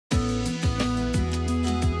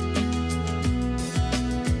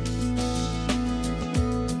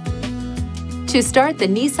To start the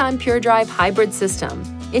Nissan PureDrive Hybrid System,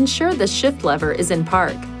 ensure the shift lever is in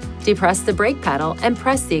park. Depress the brake pedal and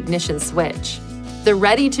press the ignition switch. The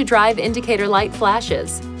ready-to-drive indicator light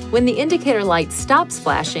flashes. When the indicator light stops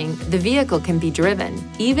flashing, the vehicle can be driven,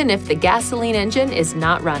 even if the gasoline engine is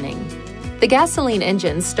not running. The gasoline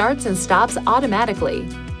engine starts and stops automatically.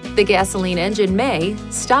 The gasoline engine may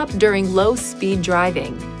stop during low-speed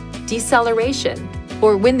driving. Deceleration,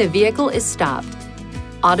 or when the vehicle is stopped.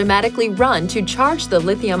 Automatically run to charge the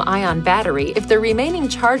lithium-ion battery if the remaining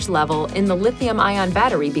charge level in the lithium-ion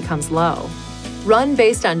battery becomes low. Run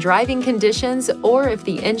based on driving conditions or if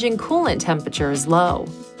the engine coolant temperature is low.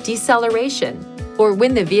 Deceleration, or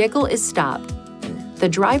when the vehicle is stopped. The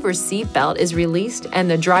driver's seat belt is released and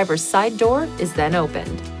the driver's side door is then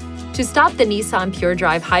opened. To stop the Nissan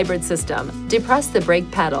PureDrive Hybrid System, depress the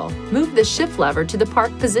brake pedal, move the shift lever to the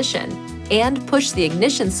park position, and push the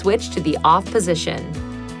ignition switch to the off position.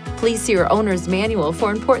 Please see your owner's manual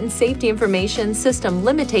for important safety information, system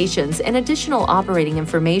limitations, and additional operating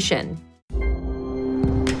information.